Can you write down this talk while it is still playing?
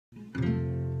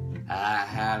I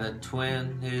had a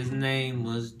twin, his name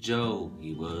was Joe.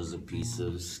 He was a piece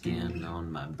of skin on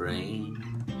my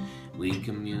brain. We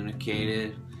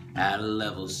communicated at a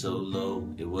level so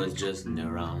low, it was just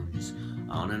neurons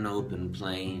on an open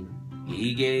plane.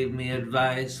 He gave me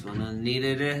advice when I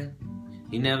needed it.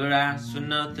 He never asked for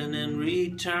nothing in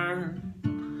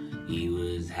return. He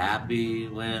was happy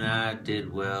when I did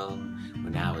well.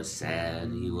 When I was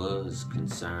sad, he was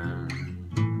concerned.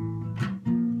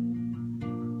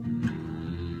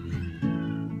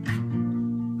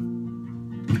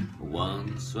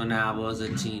 Once when I was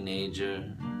a teenager,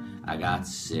 I got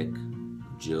sick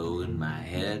of Joe in my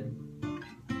head.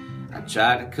 I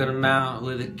tried to cut him out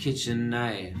with a kitchen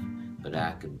knife, but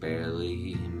I could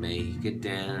barely make a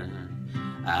dent.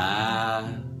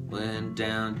 I went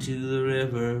down to the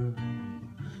river,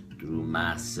 threw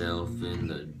myself in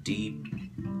the deep.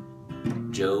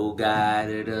 Joe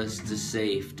guided us to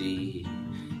safety,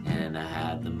 and I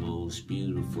had the most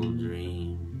beautiful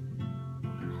dream.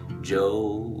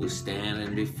 Joe was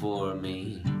standing before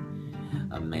me,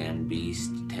 a man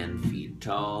beast 10 feet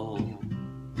tall.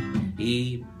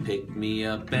 He picked me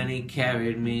up and he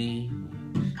carried me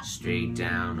straight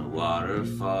down a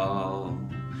waterfall.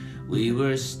 We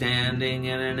were standing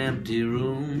in an empty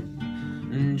room,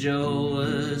 and Joe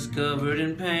was covered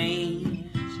in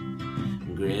paint,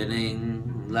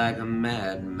 grinning like a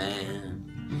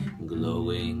madman,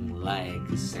 glowing like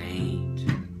a saint.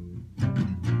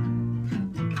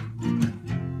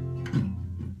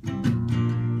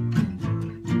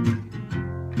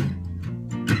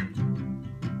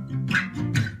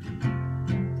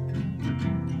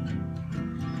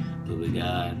 But we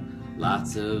got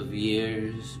lots of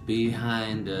years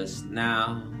behind us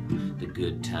now, the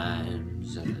good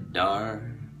times and the dark.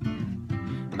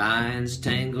 Mind's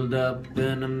tangled up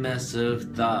in a mess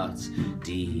of thoughts,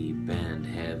 deep and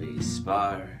heavy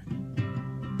spark.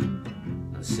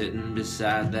 I'm sitting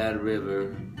beside that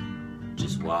river,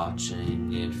 just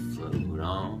watching it float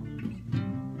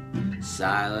on.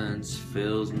 Silence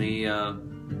fills me up,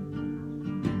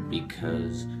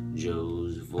 because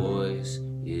Joe's voice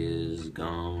is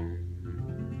gone.